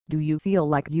Do you feel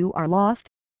like you are lost?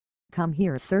 Come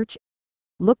here, search,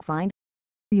 look, find.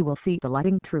 You will see the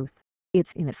lighting truth.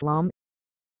 It's in Islam.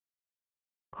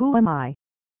 Who am I?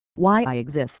 Why I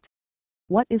exist?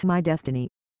 What is my destiny?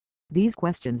 These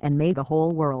questions and may the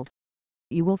whole world.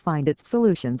 You will find its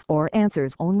solutions or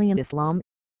answers only in Islam.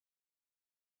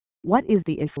 What is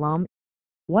the Islam?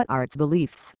 What are its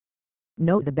beliefs?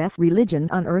 Know the best religion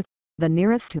on earth, the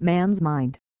nearest to man's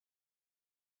mind.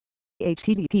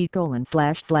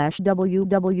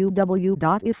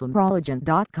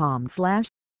 http://www.islamreligion.com/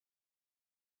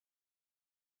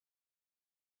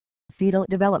 Fetal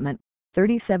development,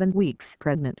 37 weeks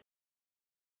pregnant.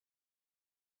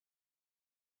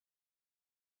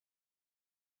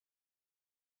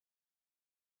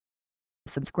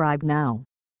 Subscribe now.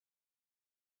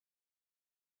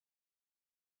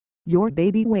 Your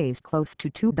baby weighs close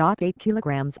to 2.8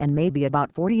 kilograms and may be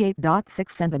about 48.6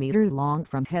 centimeters long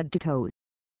from head to toe.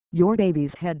 Your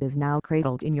baby's head is now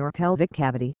cradled in your pelvic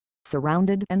cavity,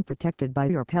 surrounded and protected by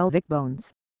your pelvic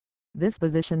bones. This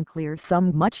position clears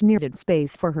some much-needed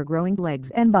space for her growing legs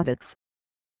and buttocks.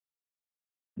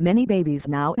 Many babies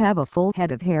now have a full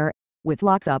head of hair, with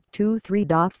locks up to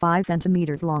 3.5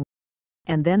 centimeters long.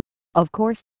 And then, of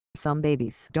course, some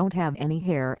babies don't have any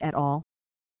hair at all.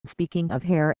 Speaking of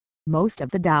hair, most of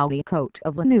the downy coat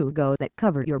of lanugo that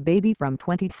covered your baby from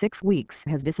 26 weeks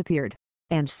has disappeared,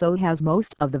 and so has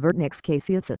most of the vernix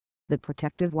caseosa, the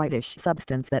protective whitish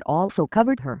substance that also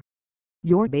covered her.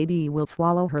 Your baby will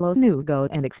swallow her lanugo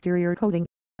and exterior coating,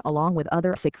 along with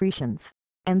other secretions,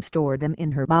 and store them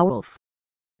in her bowels.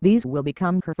 These will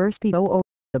become her first POO,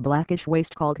 the blackish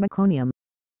waste called meconium.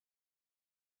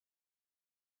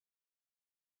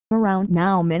 Around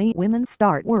now many women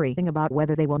start worrying about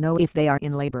whether they will know if they are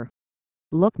in labor.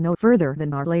 Look no further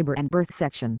than our labor and birth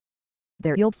section.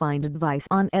 There you'll find advice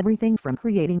on everything from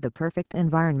creating the perfect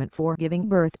environment for giving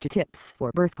birth to tips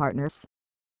for birth partners.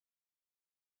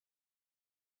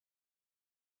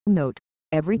 Note: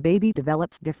 every baby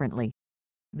develops differently.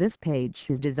 This page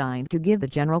is designed to give a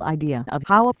general idea of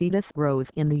how a fetus grows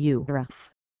in the uterus.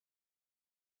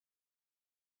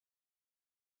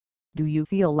 Do you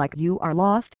feel like you are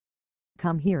lost?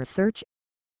 Come here, search,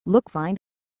 look, find.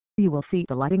 You will see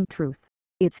the lighting truth.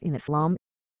 It's in Islam.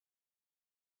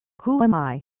 Who am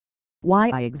I? Why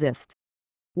I exist?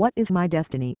 What is my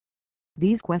destiny?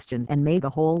 These questions and may the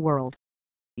whole world.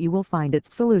 You will find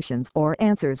its solutions or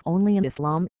answers only in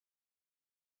Islam.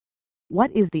 What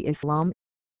is the Islam?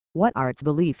 What are its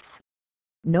beliefs?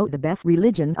 Know the best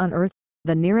religion on earth,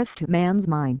 the nearest to man's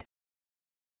mind.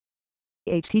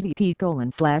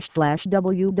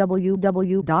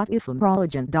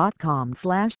 http://www.islamreligion.com/